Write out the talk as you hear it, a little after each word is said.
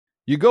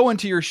You go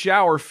into your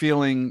shower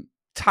feeling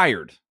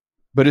tired,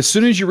 but as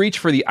soon as you reach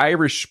for the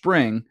Irish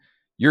Spring,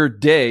 your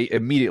day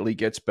immediately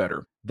gets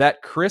better.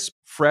 That crisp,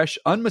 fresh,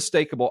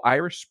 unmistakable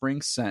Irish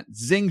Spring scent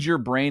zings your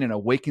brain and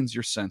awakens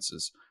your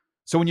senses.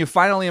 So when you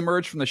finally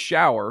emerge from the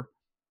shower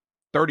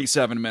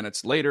 37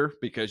 minutes later,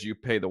 because you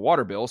pay the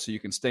water bill so you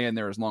can stay in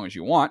there as long as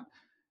you want,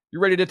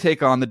 you're ready to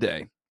take on the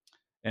day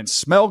and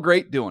smell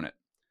great doing it.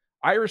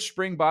 Irish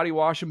Spring Body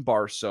Wash and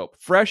Bar Soap.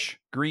 Fresh,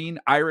 green,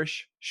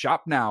 Irish.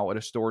 Shop now at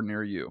a store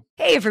near you.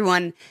 Hey,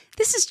 everyone.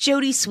 This is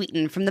Jody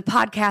Sweeten from the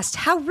podcast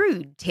How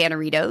Rude,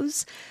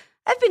 Tanneritos.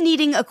 I've been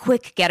needing a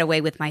quick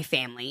getaway with my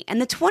family,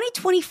 and the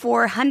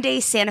 2024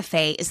 Hyundai Santa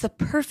Fe is the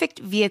perfect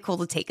vehicle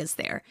to take us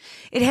there.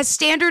 It has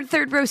standard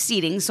third-row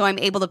seating, so I'm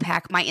able to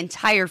pack my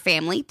entire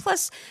family,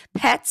 plus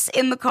pets,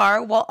 in the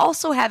car, while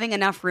also having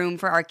enough room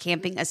for our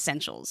camping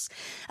essentials.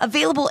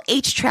 Available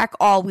H-Track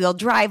all-wheel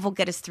drive will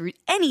get us through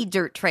any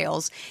dirt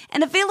trails,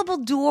 and available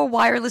dual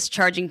wireless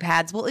charging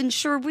pads will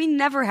ensure we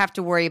never have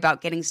to worry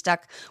about getting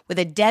stuck with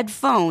a dead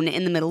phone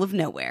in the middle of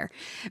nowhere.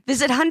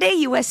 Visit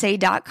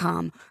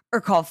HyundaiUSA.com or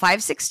call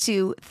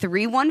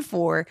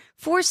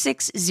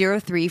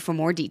 562-314-4603 for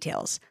more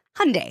details.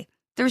 Hyundai,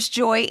 there's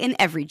joy in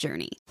every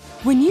journey.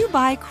 When you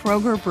buy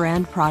Kroger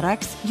brand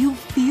products, you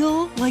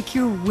feel like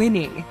you're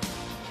winning.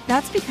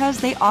 That's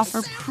because they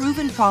offer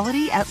proven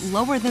quality at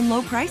lower than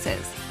low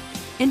prices.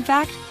 In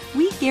fact,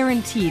 we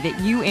guarantee that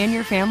you and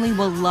your family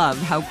will love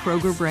how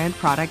Kroger brand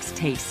products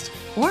taste,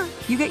 or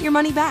you get your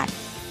money back.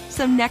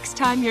 So next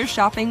time you're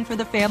shopping for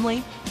the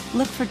family,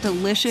 look for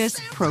delicious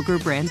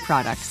Kroger brand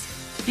products,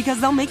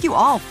 because they'll make you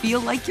all feel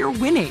like you're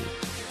winning.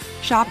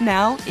 Shop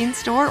now,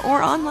 in-store,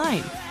 or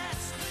online.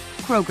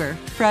 Kroger,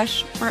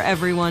 fresh for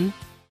everyone.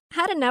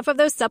 Had enough of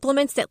those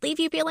supplements that leave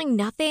you feeling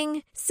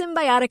nothing?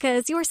 Symbiotica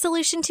is your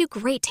solution to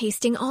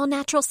great-tasting,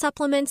 all-natural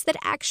supplements that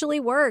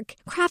actually work.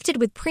 Crafted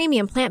with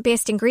premium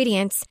plant-based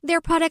ingredients, their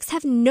products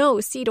have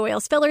no seed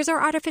oils, fillers,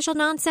 or artificial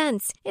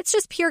nonsense. It's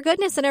just pure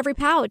goodness in every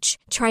pouch.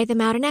 Try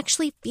them out and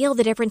actually feel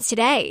the difference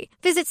today.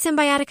 Visit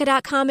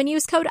Symbiotica.com and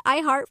use code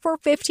IHEART for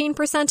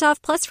 15%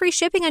 off plus free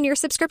shipping on your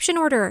subscription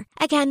order.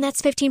 Again,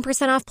 that's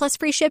 15% off plus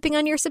free shipping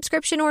on your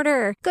subscription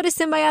order. Go to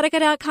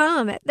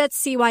Symbiotica.com.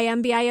 That's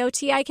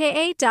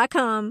CYMBIOTIKA.com.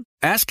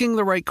 Asking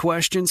the right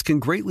questions can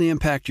greatly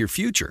impact your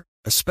future,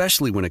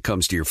 especially when it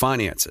comes to your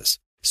finances.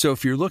 So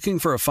if you're looking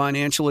for a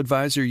financial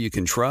advisor you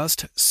can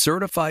trust,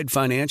 certified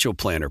financial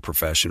planner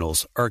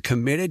professionals are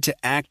committed to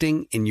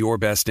acting in your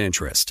best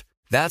interest.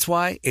 That's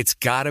why it's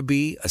got to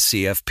be a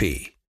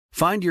CFP.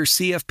 Find your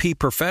CFP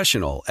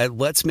professional at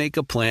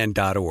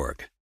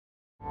letsmakeaplan.org.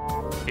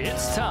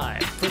 It's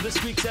time for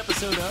this week's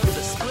episode of the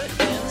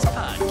Split Ends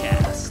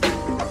Podcast.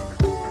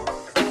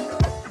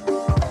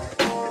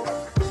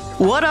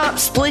 What up,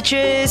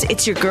 Splitches?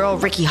 It's your girl,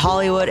 Ricky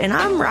Hollywood, and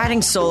I'm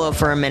riding solo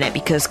for a minute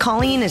because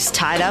Colleen is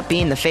tied up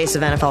being the face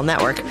of NFL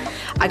Network.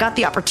 I got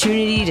the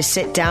opportunity to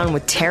sit down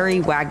with Terry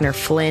Wagner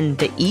Flynn,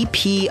 the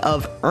EP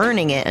of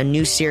Earning It, a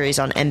new series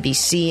on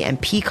NBC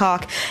and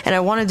Peacock, and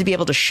I wanted to be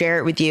able to share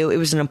it with you. It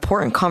was an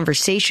important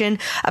conversation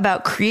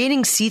about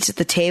creating seats at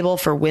the table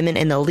for women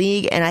in the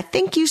league, and I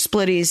think you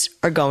Splitties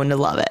are going to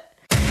love it.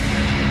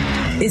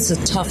 It's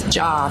a tough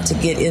job to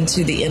get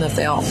into the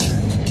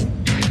NFL.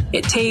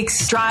 It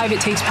takes drive,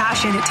 it takes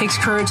passion, it takes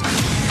courage.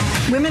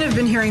 Women have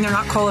been hearing they're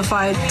not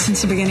qualified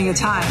since the beginning of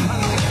time.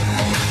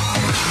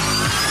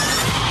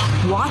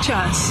 Watch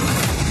us.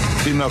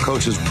 Female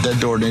coaches,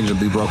 that door needs to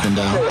be broken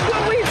down.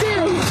 What we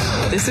do?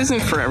 This isn't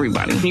for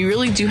everybody. You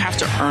really do have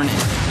to earn it.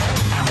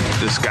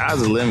 The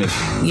sky's the limit.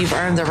 You've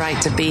earned the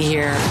right to be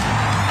here.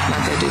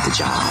 Now go do the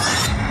job.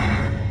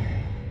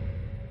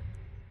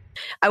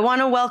 I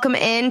want to welcome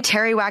in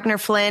Terry Wagner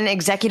Flynn,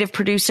 executive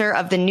producer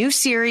of the new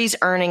series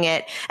Earning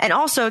It. And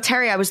also,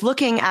 Terry, I was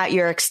looking at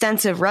your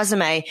extensive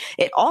resume.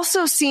 It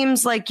also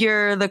seems like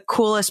you're the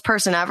coolest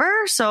person ever.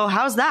 So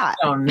how's that?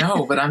 Oh,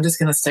 no, but I'm just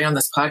going to stay on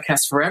this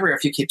podcast forever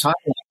if you keep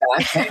talking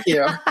like that. Thank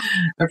you. I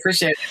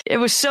appreciate it. It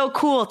was so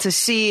cool to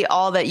see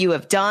all that you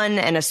have done,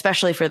 and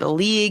especially for the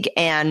league.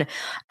 And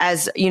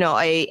as, you know,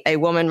 a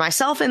woman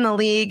myself in the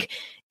league,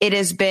 it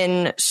has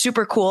been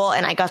super cool,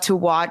 and I got to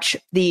watch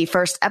the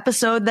first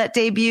episode that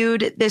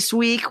debuted this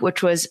week,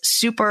 which was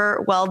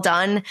super well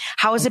done.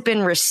 How has it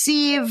been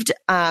received?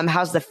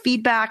 How's the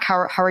feedback?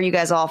 How are you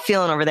guys all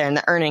feeling over there in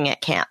the Earning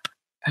It camp?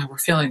 We're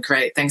feeling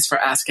great. Thanks for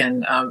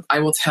asking. I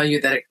will tell you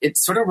that it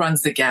sort of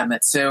runs the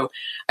gamut. So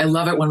I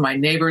love it when my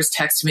neighbors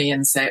text me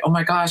and say, oh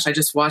my gosh, I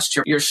just watched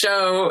your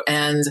show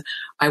and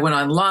I went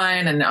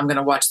online and I'm going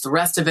to watch the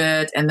rest of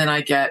it. And then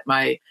I get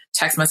my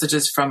text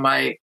messages from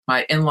my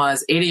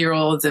in-laws,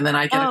 80-year-olds, and then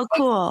I get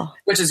cool,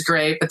 which is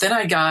great. But then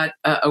I got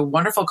a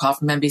wonderful call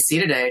from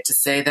NBC today to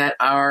say that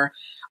our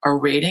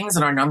ratings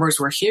and our numbers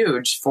were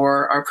huge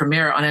for our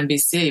premiere on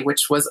NBC,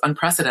 which was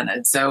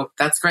unprecedented. So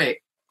that's great.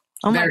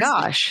 Oh my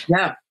gosh.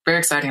 Yeah. Very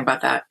exciting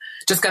about that.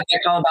 Just got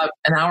that call about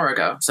an hour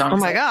ago. So oh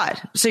my God.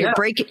 So you're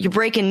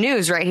breaking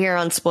news right here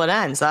on Split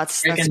Ends.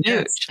 That's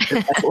huge.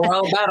 That's what we're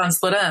all about on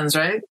Split Ends,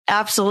 right?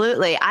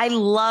 Absolutely. I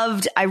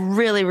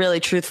really,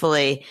 really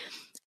truthfully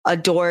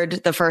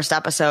adored the first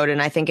episode,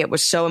 and I think it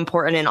was so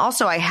important. And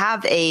also, I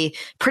have a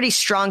pretty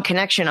strong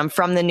connection. I'm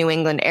from the New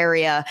England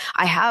area.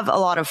 I have a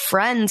lot of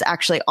friends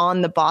actually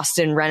on the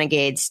Boston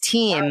Renegades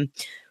team,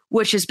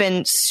 which has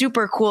been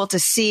super cool to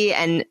see,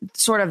 and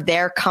sort of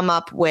their come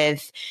up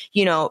with,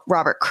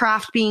 Robert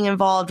Kraft being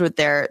involved with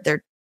their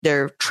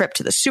trip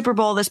to the Super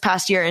Bowl this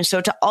past year. And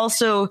so to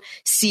also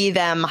see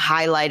them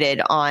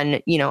highlighted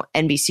on,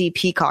 NBC,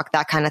 Peacock,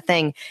 that kind of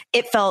thing,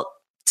 it felt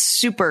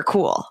super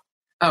cool.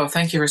 Oh,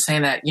 thank you for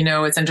saying that.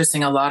 It's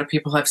interesting. A lot of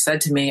people have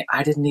said to me,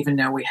 I didn't even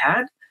know we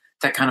had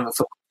that kind of a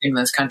football team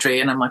in this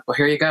country. And I'm like, well,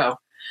 here you go.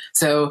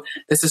 So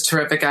this is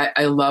terrific.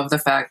 I love the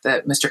fact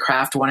that Mr.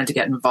 Kraft wanted to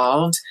get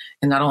involved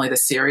in not only the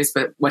series,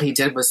 but what he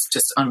did was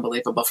just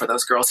unbelievable for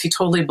those girls. He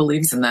totally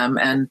believes in them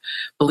and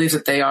believes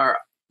that they are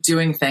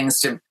doing things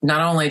to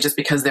not only just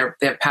because they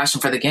have passion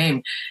for the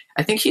game.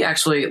 I think he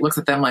actually looks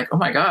at them like, oh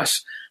my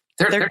gosh,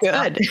 they're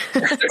good.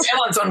 Their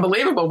talent's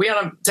unbelievable. We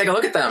ought to take a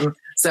look at them.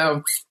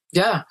 So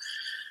yeah.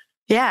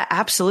 Yeah,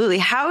 absolutely.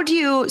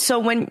 So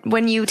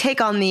when you take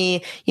on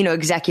the,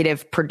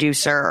 executive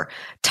producer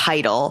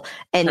title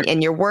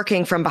and you're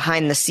working from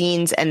behind the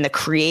scenes and the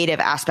creative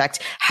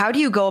aspect, how do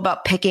you go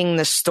about picking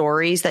the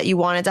stories that you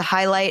wanted to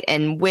highlight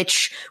and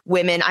which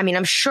women? I mean,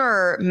 I'm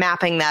sure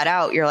mapping that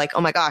out, you're like, oh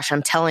my gosh,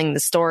 I'm telling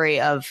the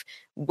story of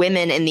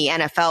women in the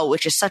NFL,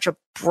 which is such a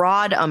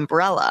broad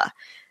umbrella.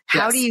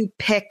 How do you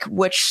pick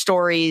which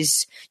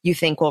stories you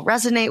think will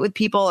resonate with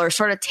people, or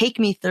sort of take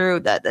me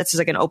through that? This is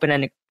like an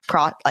open-ended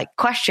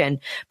question,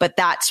 but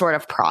that sort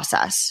of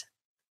process.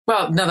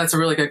 Well, no, that's a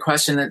really good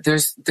question.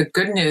 There's the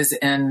good news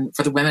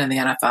for the women in the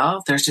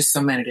NFL, there's just so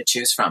many to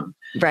choose from.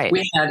 Right.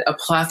 We had a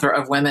plethora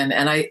of women.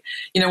 And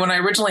when I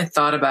originally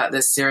thought about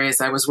this series,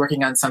 I was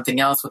working on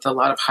something else with a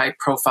lot of high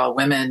profile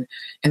women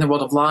in the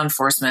world of law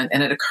enforcement.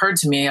 And it occurred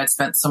to me, I'd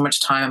spent so much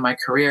time in my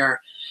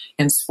career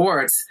in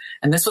sports.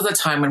 And this was a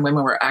time when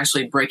women were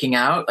actually breaking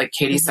out, like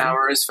Katie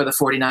Sowers for the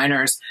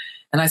 49ers.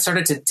 And I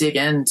started to dig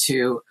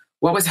into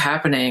what was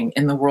happening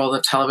in the world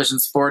of television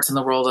sports, in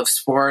the world of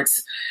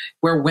sports,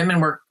 where women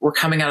were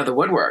coming out of the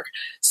woodwork.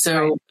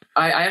 So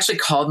I actually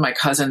called my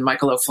cousin,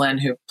 Michael O'Flynn,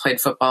 who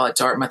played football at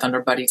Dartmouth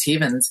under Buddy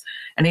Tevens.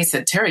 And he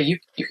said, Terry,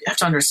 you have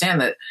to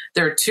understand that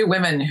there are two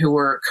women who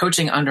were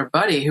coaching under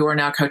Buddy who are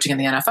now coaching in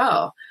the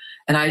NFL.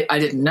 And I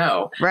didn't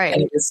know. Right.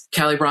 And it was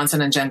Kelly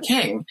Bronson and Jen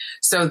King.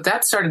 So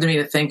that started me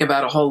to think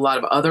about a whole lot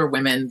of other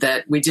women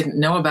that we didn't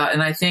know about.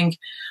 And I think,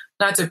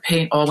 not to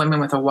paint all women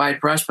with a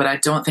wide brush, but I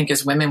don't think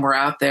as women we're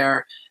out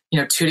there,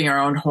 tooting our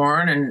own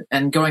horn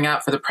and going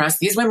out for the press.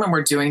 These women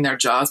were doing their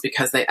jobs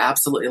because they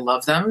absolutely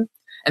love them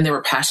and they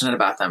were passionate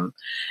about them.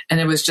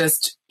 And it was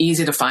just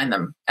easy to find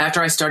them.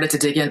 After I started to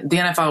dig in, the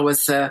NFL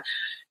was the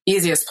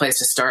easiest place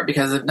to start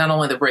because of not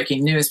only the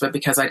breaking news, but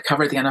because I'd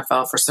covered the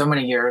NFL for so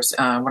many years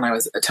when I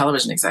was a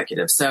television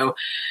executive. So,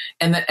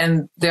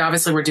 and they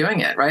obviously were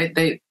doing it, right?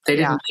 They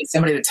didn't need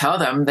somebody to tell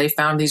them. They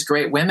found these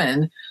great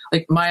women.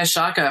 Like Maya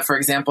Shaka, for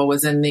example,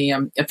 was in the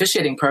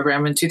officiating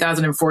program in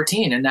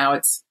 2014, and now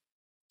it's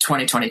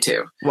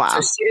 2022. Wow.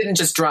 So she didn't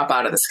just drop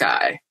out of the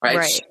sky,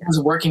 right? She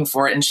was working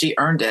for it and she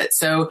earned it.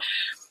 So,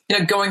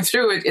 going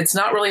through it, it's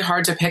not really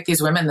hard to pick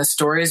these women. The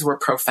stories were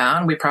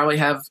profound. We probably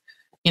have,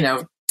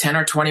 10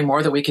 or 20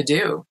 more that we could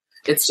do.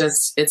 It's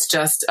just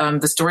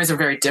the stories are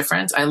very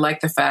different. I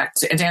like the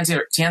fact, and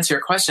to answer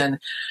your question,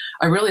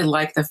 I really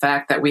like the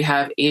fact that we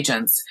have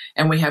agents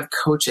and we have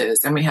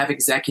coaches and we have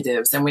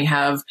executives and we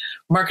have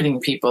marketing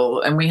people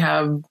and we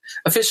have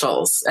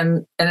officials.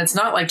 And it's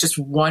not like just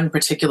one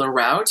particular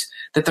route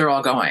that they're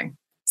all going.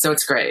 So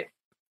it's great.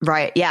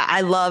 Right. Yeah.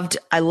 I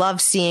love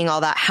seeing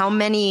all that. How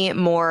many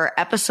more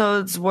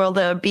episodes will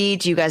there be?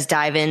 Do you guys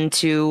dive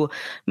into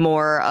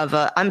more of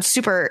I'm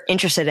super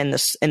interested in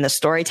the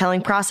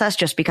storytelling process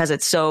just because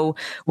it's so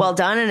well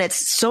done. And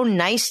it's so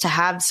nice to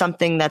have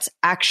something that's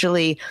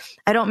actually,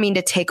 I don't mean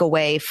to take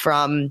away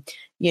from,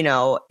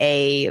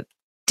 a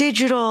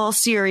digital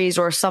series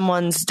or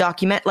someone's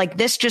document. Like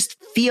this just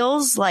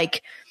feels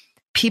like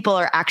people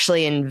are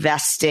actually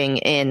investing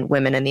in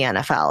women in the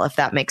NFL, if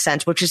that makes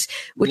sense, which is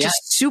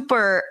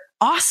super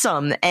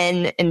awesome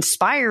and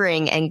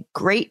inspiring and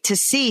great to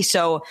see.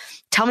 So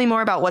tell me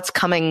more about what's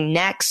coming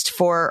next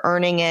for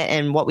Earning It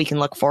and what we can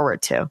look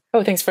forward to.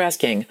 Oh, thanks for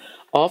asking.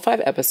 All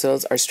 5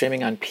 episodes are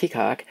streaming on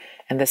Peacock,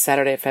 and this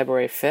Saturday,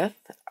 February 5th,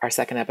 our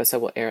second episode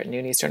will air at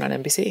noon Eastern on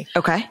NBC.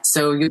 Okay.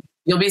 So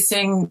you'll be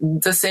seeing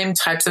the same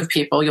types of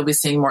people. You'll be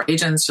seeing more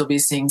agents. You'll be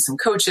seeing some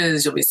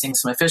coaches. You'll be seeing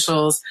some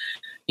officials.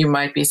 You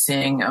might be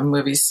seeing a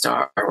movie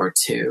star or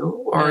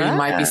two, or you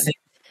might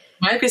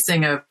be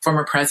seeing a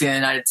former president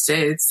of the United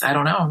States. I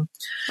don't know.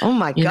 Oh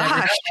my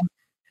gosh.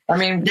 I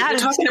mean, we're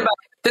talking about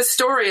this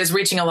story is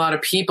reaching a lot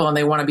of people and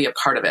they want to be a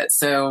part of it.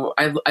 So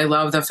I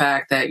love the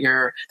fact that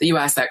you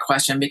asked that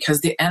question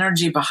because the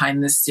energy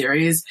behind this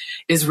series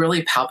is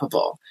really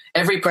palpable.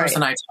 Every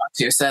person I talk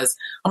to says,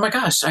 oh my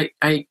gosh,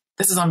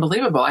 this is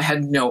unbelievable. I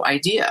had no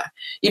idea.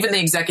 Even the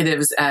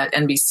executives at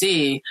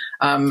NBC,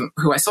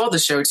 who I sold the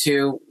show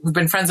to, who've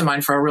been friends of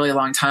mine for a really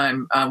long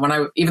time.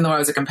 Even though I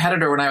was a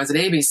competitor when I was at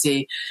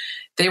ABC,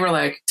 they were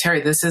like,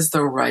 Terry, this is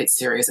the right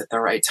series at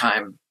the right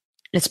time.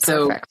 It's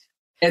perfect. So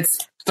it's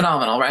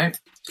phenomenal, right?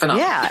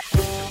 Phenomenal. Yeah.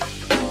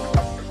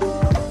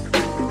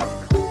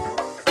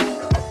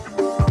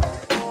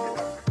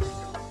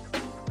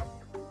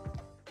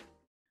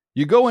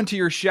 You go into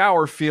your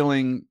shower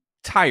feeling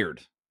tired,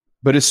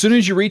 but as soon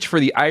as you reach for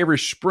the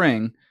Irish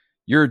Spring,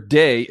 your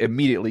day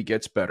immediately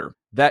gets better.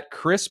 That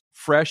crisp,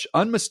 fresh,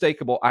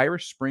 unmistakable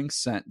Irish Spring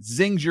scent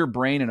zings your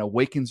brain and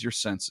awakens your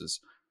senses.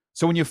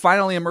 So when you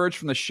finally emerge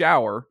from the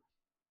shower,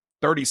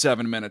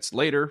 37 minutes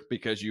later,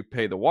 because you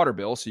pay the water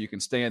bill so you can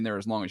stay in there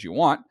as long as you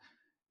want,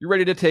 you're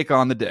ready to take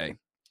on the day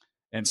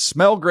and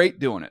smell great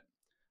doing it.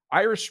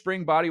 Irish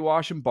Spring Body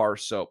Wash and Bar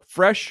Soap.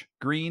 Fresh,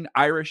 green,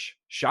 Irish.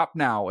 Shop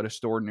now at a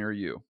store near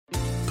you.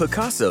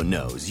 Pacaso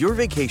knows your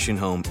vacation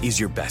home is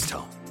your best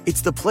home.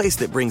 It's the place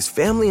that brings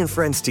family and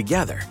friends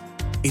together.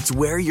 It's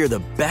where you're the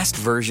best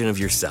version of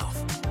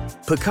yourself.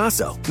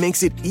 Pacaso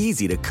makes it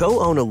easy to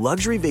co-own a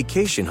luxury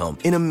vacation home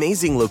in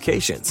amazing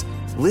locations.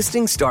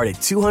 Listings start at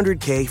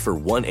 $200K for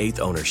 1/8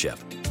 ownership.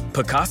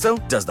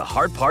 Pacaso does the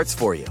hard parts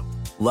for you.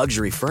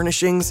 Luxury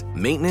furnishings,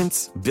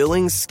 maintenance,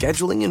 billings,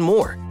 scheduling, and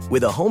more.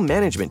 With a home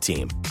management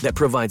team that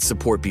provides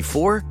support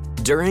before,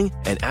 during,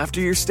 and after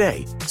your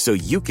stay so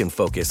you can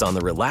focus on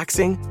the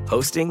relaxing,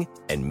 hosting,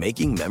 and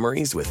making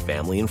memories with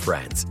family and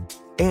friends.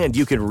 And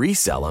you can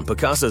resell on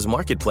Pacaso's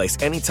marketplace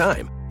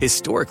anytime,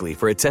 historically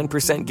for a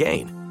 10%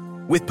 gain.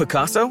 With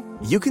Pacaso,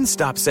 you can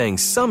stop saying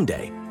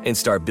someday and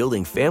start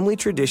building family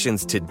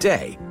traditions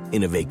today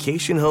in a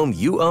vacation home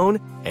you own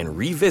and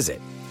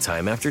revisit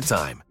time after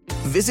time.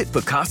 Visit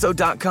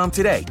Pacaso.com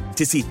today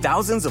to see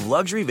thousands of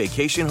luxury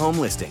vacation home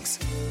listings.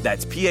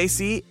 That's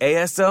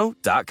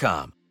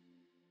PACASO.com.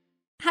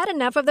 Had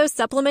enough of those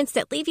supplements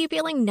that leave you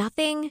feeling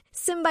nothing?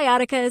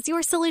 Symbiotica is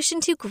your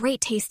solution to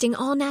great-tasting,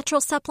 all-natural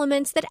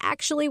supplements that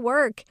actually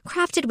work.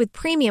 Crafted with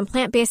premium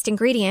plant-based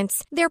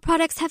ingredients, their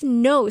products have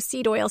no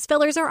seed oils,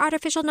 fillers, or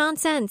artificial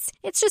nonsense.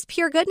 It's just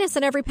pure goodness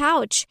in every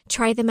pouch.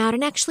 Try them out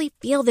and actually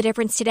feel the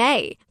difference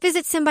today.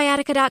 Visit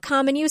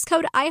Symbiotica.com and use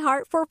code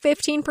IHEART for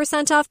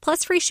 15% off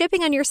plus free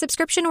shipping on your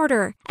subscription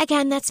order.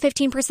 Again, that's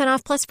 15%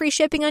 off plus free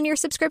shipping on your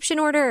subscription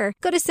order.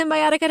 Go to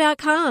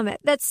Symbiotica.com.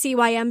 That's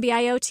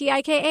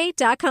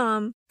CYMBIOTIKA.com.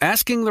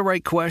 Asking the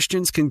right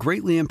questions can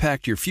greatly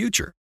impact your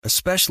future,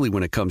 especially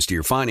when it comes to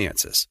your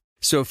finances.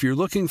 So if you're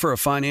looking for a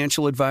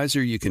financial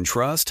advisor you can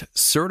trust,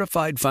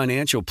 certified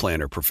financial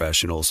planner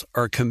professionals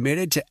are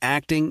committed to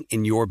acting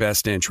in your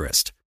best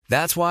interest.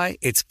 That's why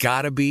it's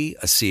got to be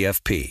a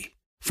CFP.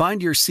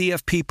 Find your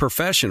CFP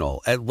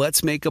professional at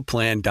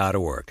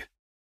letsmakeaplan.org.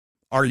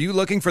 Are you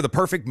looking for the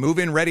perfect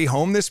move-in ready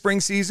home this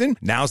spring season?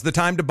 Now's the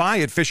time to buy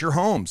at Fisher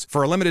Homes.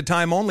 For a limited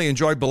time only,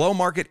 enjoy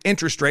below-market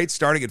interest rates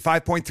starting at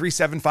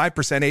 5.375%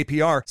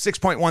 APR,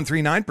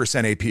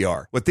 6.139%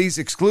 APR. With these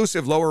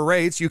exclusive lower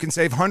rates, you can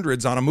save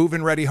hundreds on a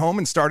move-in ready home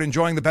and start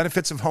enjoying the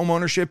benefits of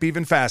homeownership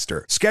even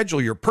faster.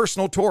 Schedule your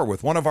personal tour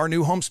with one of our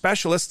new home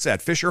specialists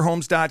at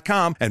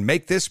FisherHomes.com and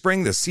make this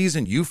spring the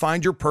season you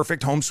find your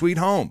perfect home sweet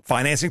home.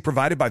 Financing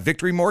provided by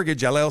Victory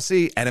Mortgage,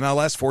 LLC,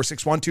 NMLS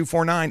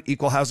 461249,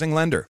 Equal Housing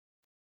Lender.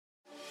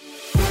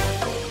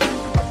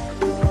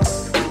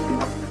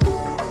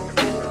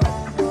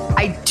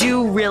 I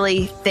do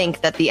really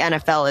think that the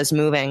NFL is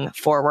moving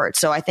forward.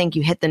 So I think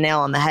you hit the nail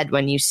on the head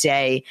when you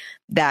say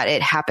that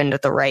it happened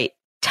at the right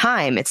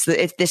time.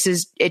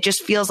 It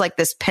just feels like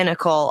this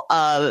pinnacle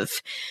of,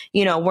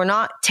 we're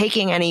not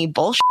taking any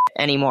bullshit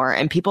anymore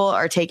and people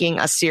are taking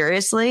us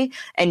seriously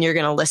and you're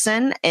going to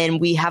listen,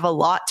 and we have a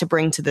lot to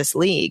bring to this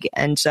league.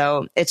 And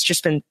so it's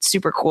just been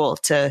super cool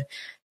to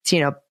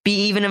be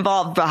even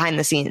involved behind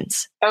the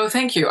scenes. Oh,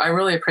 thank you. I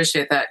really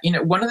appreciate that.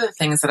 One of the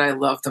things that I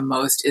love the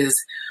most is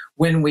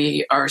when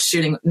we are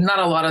shooting, not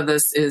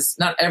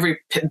every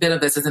bit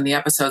of this is in the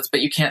episodes, but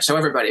you can't show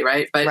everybody,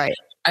 right? But right.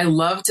 I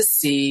love to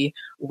see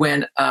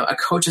when a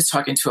coach is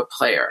talking to a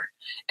player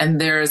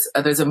and there's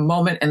a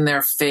moment in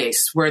their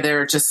face where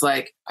they're just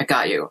like, I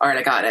got you. All right,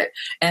 I got it.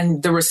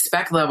 And the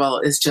respect level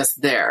is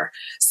just there.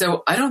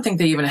 So I don't think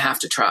they even have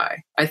to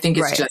try. I think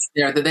it's just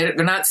there.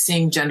 They're not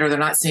seeing gender. They're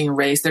not seeing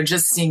race. They're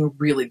just seeing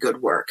really good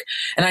work.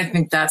 And I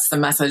think that's the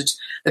message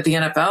that the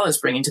NFL is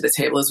bringing to the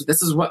table is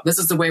this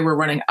is the way we're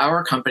running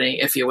our company,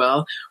 if you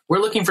will. We're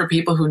looking for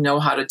people who know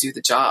how to do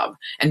the job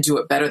and do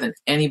it better than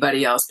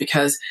anybody else.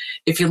 Because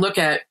if you look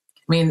at,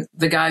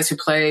 the guys who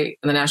play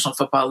in the National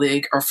Football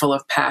League are full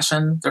of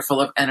passion. They're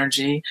full of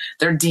energy.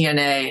 Their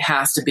DNA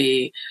has to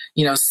be,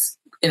 in a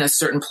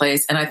certain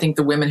place. And I think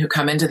the women who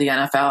come into the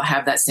NFL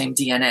have that same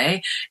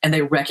DNA and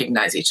they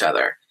recognize each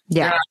other.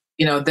 Yeah.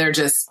 They're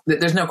just,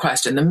 there's no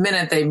question. The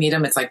minute they meet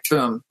them, it's like,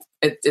 boom,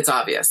 it's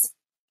obvious.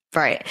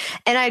 Right.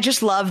 And I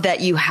just love that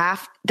you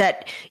have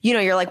that,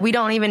 you're like, we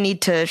don't even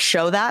need to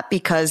show that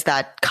because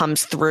that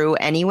comes through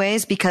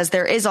anyways, because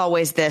there is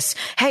always this,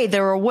 hey,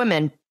 they're a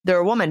woman,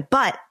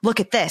 but look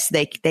at this.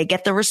 They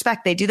get the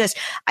respect. They do this.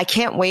 I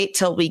can't wait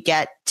till we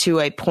get to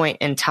a point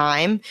in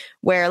time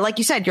where, like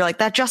you said, you're like,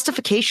 that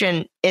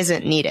justification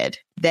isn't needed.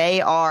 They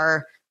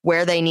are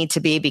where they need to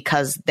be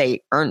because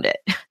they earned it.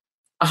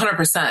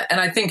 100%. And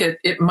I think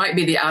it might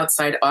be the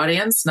outside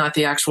audience, not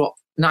the actual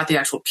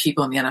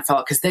people in the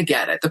NFL, because they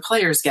get it. The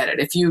players get it.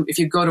 If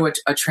you go to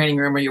a training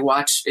room or you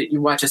watch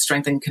a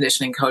strength and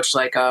conditioning coach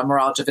like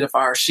Maral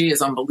Javidafar, she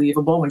is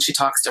unbelievable when she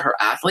talks to her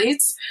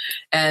athletes,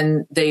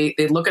 and they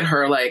look at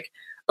her like,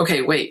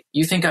 okay, wait,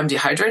 you think I'm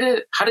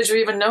dehydrated? How did you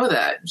even know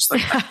that? She's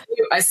like,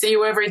 I see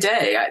you every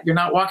day. You're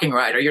not walking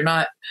right, or you're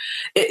not.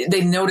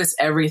 They notice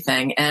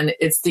everything. And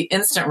it's the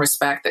instant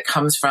respect that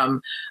comes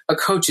from a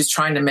coach who's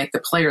trying to make the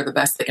player the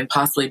best they can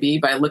possibly be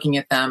by looking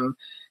at them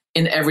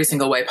in every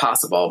single way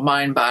possible: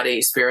 mind,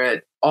 body,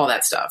 spirit, all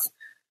that stuff.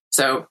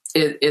 So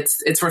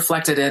it's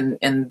reflected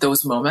in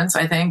those moments,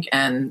 I think.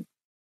 And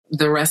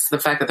the rest, the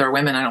fact that they're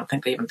women, I don't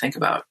think they even think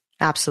about.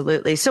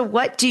 Absolutely. So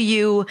what do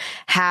you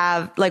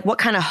have, like, what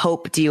kind of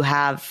hope do you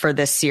have for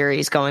this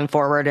series going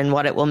forward and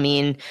what it will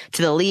mean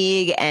to the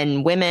league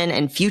and women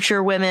and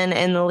future women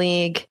in the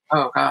league?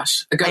 Oh,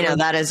 gosh. I know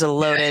that is a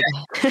loaded.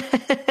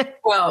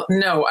 Well,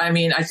 no, I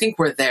mean, I think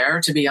we're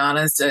there, to be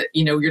honest.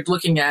 You're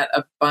looking at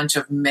a bunch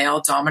of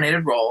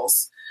male-dominated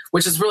roles,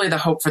 which is really the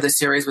hope for the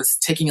series, was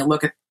taking a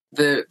look at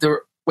the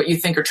what you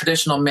think are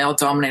traditional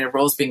male-dominated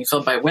roles being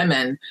filled by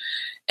women.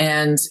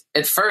 And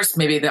at first,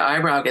 maybe the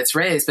eyebrow gets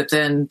raised, but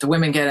then the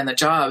women get in the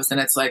jobs and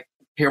it's like,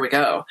 here we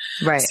go.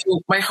 Right.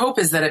 So my hope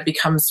is that it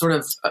becomes sort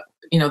of,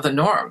 the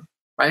norm,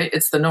 right?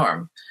 It's the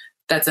norm.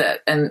 That's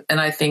it. And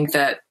I think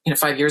that,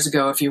 5 years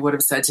ago, if you would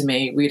have said to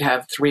me, we'd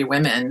have 3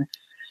 women,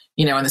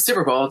 in the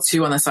Super Bowl,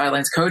 2 on the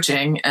sidelines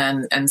coaching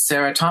and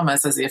Sarah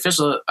Thomas as the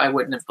official, I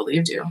wouldn't have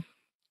believed you.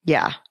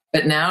 Yeah.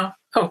 But now,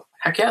 oh,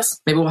 heck yes,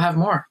 maybe we'll have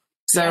more.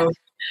 So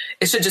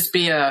it should just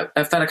be a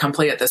fait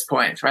accompli at this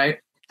point, right?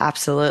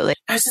 Absolutely.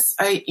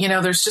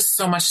 There's just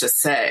so much to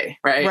say,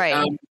 right?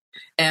 Right.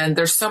 And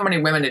there's so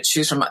many women to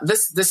choose from.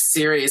 This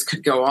series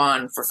could go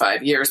on for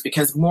 5 years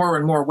because more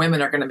and more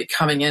women are going to be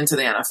coming into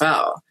the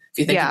NFL. If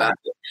you think about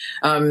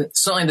it,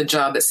 certainly the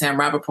job that Sam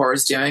Rappaport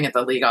is doing at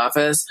the league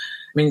office,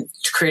 I mean,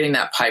 creating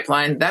that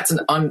pipeline, that's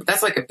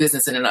like a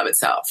business in and of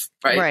itself,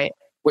 right? Right.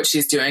 What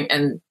she's doing,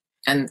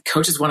 and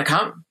coaches want to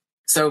come.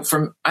 So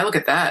I look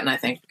at that and I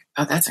think,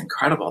 oh, that's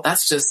incredible.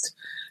 That's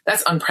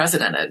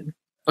unprecedented,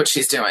 what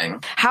she's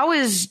doing. How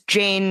is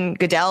Jane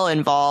Goodell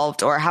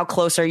involved, or how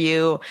close are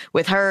you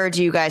with her?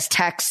 Do you guys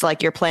text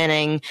like you're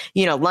planning,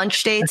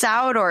 lunch dates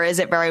out, or is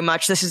it very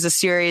much, this is a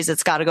series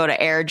that's got to go to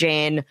air,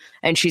 Jane,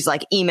 and she's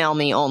like, email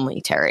me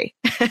only, Terry?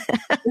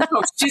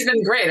 No, she's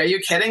been great. Are you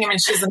kidding? I mean,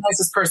 she's the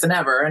nicest person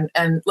ever.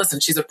 And listen,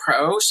 she's a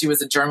pro. She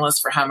was a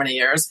journalist for how many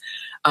years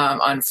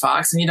on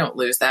Fox, and you don't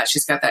lose that.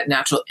 She's got that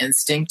natural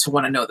instinct to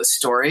want to know the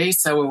story.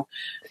 So,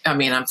 I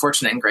mean, I'm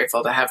fortunate and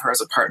grateful to have her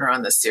as a partner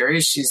on this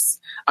series. She's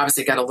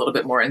obviously got a little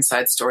bit more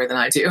inside story than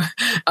I do.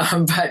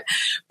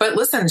 But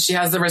listen, she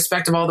has the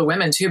respect of all the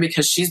women too,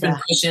 because she's been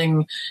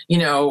pushing,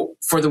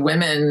 for the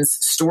women's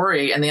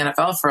story in the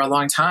NFL for a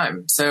long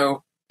time.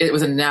 So it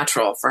was a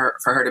natural for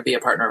her to be a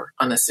partner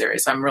on this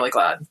series. I'm really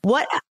glad.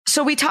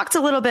 So we talked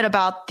a little bit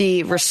about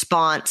the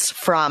response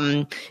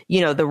from,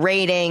 the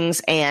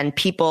ratings and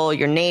people,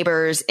 your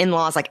neighbors,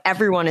 in-laws, like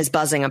everyone is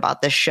buzzing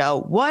about this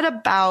show. What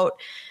about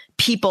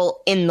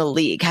people in the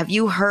league? Have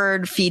you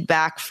heard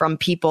feedback from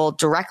people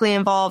directly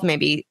involved,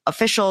 maybe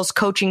officials,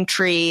 coaching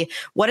tree?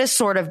 What has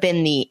sort of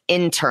been the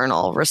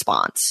internal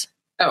response?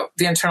 Oh,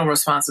 the internal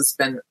response has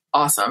been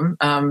awesome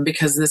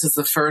because this is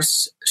the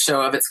first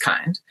show of its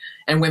kind,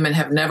 and women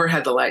have never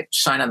had the light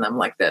shine on them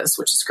like this,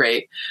 which is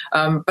great.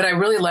 But I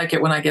really like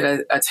it when I get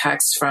a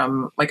text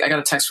from, I got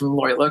a text from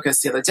Lori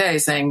Locust the other day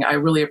saying, I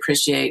really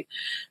appreciate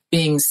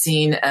being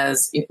seen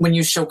as, when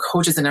you show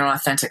coaches in an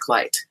authentic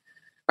light.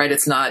 Right.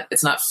 It's not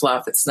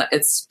fluff.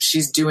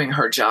 She's doing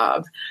her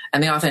job,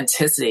 and the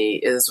authenticity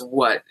is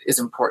what is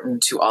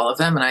important to all of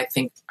them. And I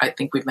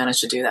think we've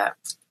managed to do that.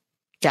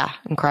 Yeah.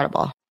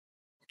 Incredible.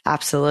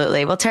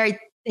 Absolutely. Well, Terry,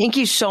 thank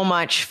you so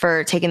much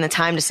for taking the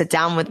time to sit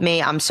down with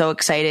me. I'm so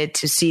excited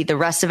to see the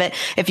rest of it.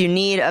 If you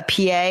need a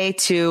PA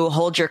to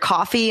hold your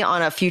coffee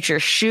on a future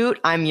shoot,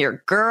 I'm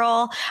your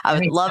girl. I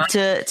would love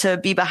to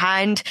be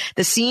behind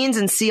the scenes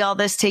and see all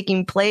this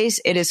taking place.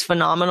 It is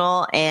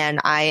phenomenal, and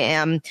I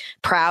am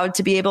proud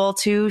to be able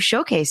to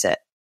showcase it.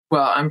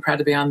 Well, I'm proud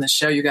to be on this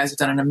show. You guys have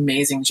done an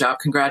amazing job.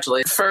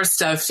 Congratulations.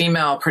 First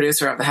female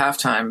producer of the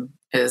halftime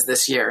is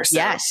this year. So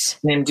yes.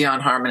 Named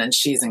Dionne Harmon, and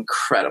she's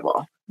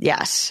incredible.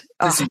 Yes.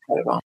 It's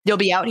incredible. You'll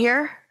be out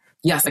here?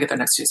 Yes, I get there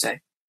next Tuesday.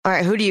 All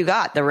right. Who do you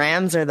got? The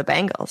Rams or the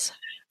Bengals?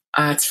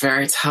 It's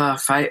very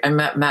tough. I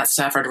met Matt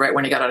Stafford right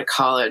when he got out of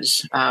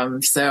college.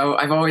 So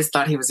I've always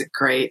thought he was a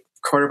great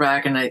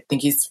quarterback, and I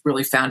think he's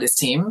really found his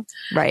team.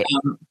 Right.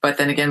 But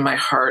then again,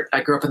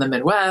 I grew up in the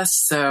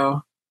Midwest,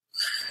 so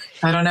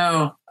I don't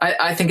know.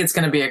 I think it's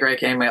going to be a great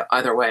game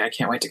either way. I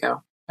can't wait to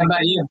go. How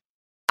about you?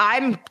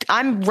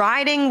 I'm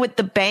riding with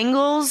the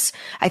Bengals.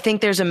 I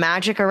think there's a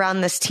magic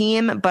around this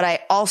team, but I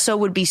also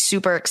would be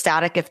super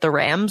ecstatic if the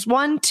Rams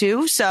won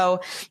too.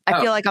 So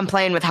I feel like I'm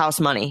playing with house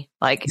money.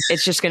 Like,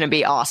 it's just going to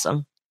be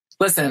awesome.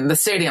 Listen, the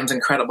stadium's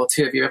incredible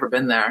too. Have you ever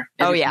been there?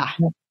 Yeah.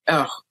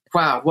 Oh,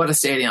 wow. What a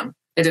stadium.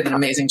 They did an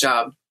amazing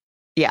job.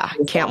 Yeah.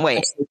 Can't wait.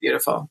 Absolutely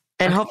beautiful.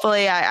 And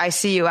hopefully I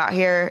see you out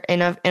here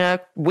in a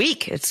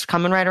week. It's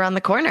coming right around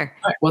the corner.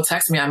 All right, well,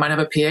 text me. I might have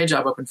a PA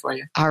job open for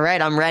you. All right,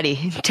 I'm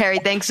ready. Terry,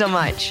 thanks so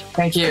much.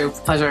 Thank you.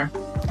 Pleasure.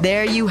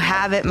 There you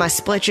have it, my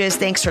splitches.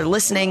 Thanks for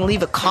listening.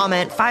 Leave a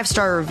comment,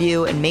 5-star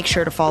review, and make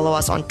sure to follow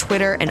us on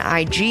Twitter and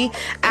IG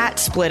at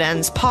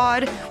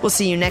SplitEndsPod. We'll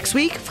see you next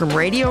week from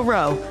Radio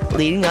Row,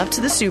 leading up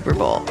to the Super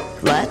Bowl.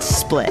 Let's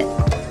split.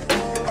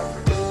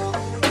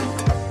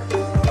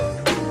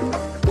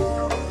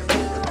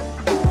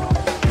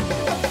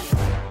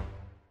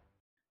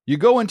 You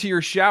go into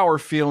your shower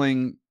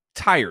feeling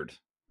tired,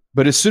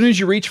 but as soon as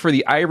you reach for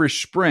the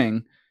Irish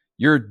Spring,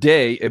 your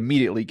day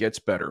immediately gets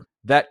better.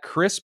 That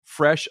crisp,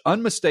 fresh,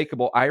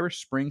 unmistakable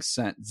Irish Spring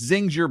scent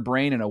zings your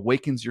brain and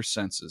awakens your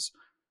senses.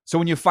 So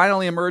when you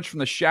finally emerge from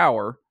the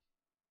shower,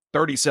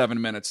 37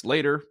 minutes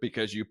later,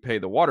 because you pay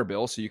the water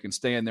bill so you can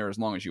stay in there as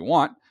long as you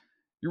want,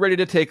 you're ready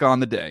to take on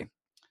the day.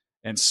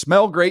 And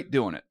smell great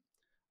doing it.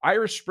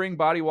 Irish Spring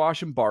Body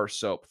Wash and Bar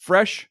Soap.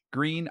 Fresh,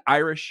 green,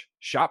 Irish.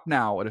 Shop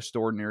now at a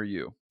store near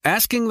you.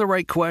 Asking the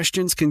right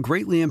questions can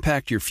greatly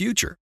impact your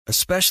future,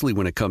 especially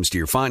when it comes to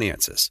your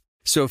finances.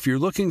 So if you're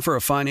looking for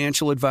a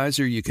financial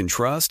advisor you can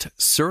trust,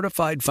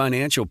 certified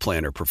financial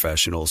planner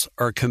professionals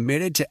are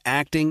committed to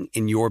acting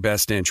in your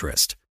best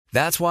interest.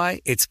 That's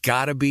why it's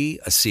got to be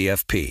a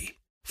CFP.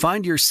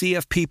 Find your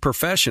CFP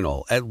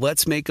professional at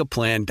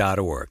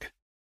letsmakeaplan.org.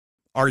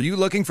 Are you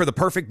looking for the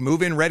perfect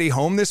move-in ready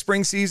home this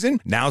spring season?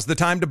 Now's the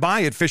time to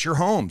buy at Fisher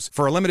Homes.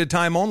 For a limited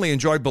time only,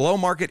 enjoy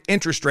below-market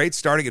interest rates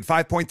starting at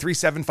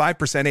 5.375%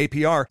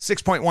 APR,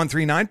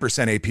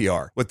 6.139%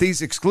 APR. With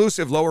these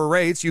exclusive lower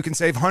rates, you can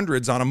save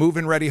hundreds on a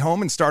move-in ready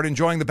home and start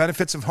enjoying the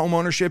benefits of home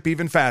ownership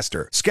even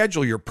faster.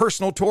 Schedule your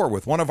personal tour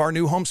with one of our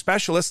new home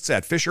specialists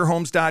at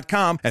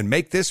FisherHomes.com and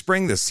make this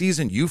spring the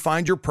season you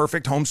find your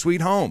perfect home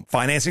sweet home.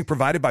 Financing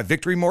provided by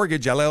Victory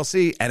Mortgage,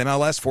 LLC,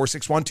 NMLS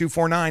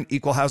 461249,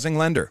 Equal Housing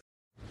Lender.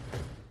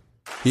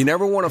 You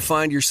never want to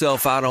find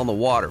yourself out on the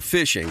water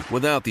fishing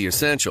without the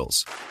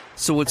essentials.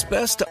 So it's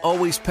best to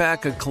always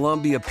pack a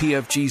Columbia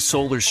PFG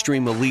Solar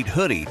Stream Elite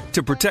hoodie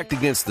to protect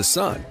against the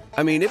sun.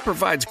 I mean, it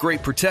provides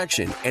great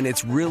protection and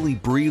it's really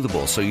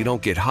breathable so you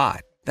don't get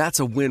hot. That's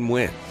a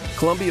win-win.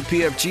 Columbia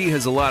PFG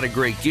has a lot of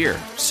great gear.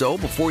 So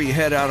before you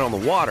head out on the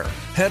water,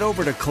 head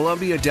over to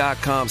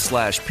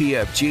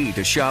Columbia.com/PFG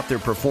to shop their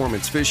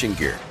performance fishing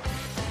gear.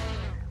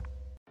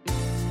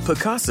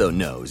 Pacaso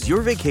knows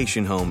your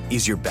vacation home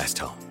is your best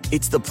home.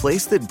 It's the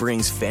place that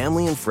brings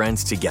family and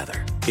friends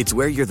together. It's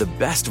where you're the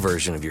best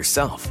version of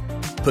yourself.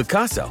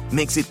 Pacaso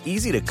makes it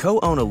easy to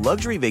co-own a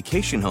luxury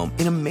vacation home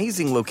in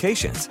amazing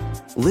locations.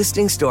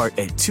 Listings start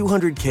at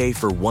 $200K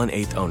for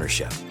 1/8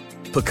 ownership.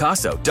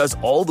 Pacaso does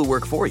all the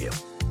work for you.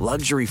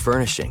 Luxury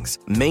furnishings,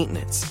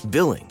 maintenance,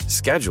 billing,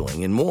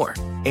 scheduling, and more.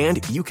 And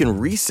you can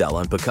resell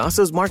on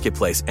Pacaso's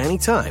marketplace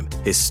anytime,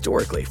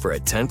 historically for a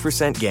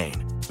 10%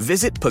 gain.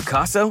 Visit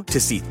Pacaso to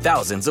see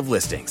thousands of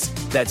listings.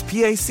 That's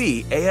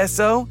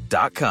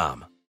PACASO.com.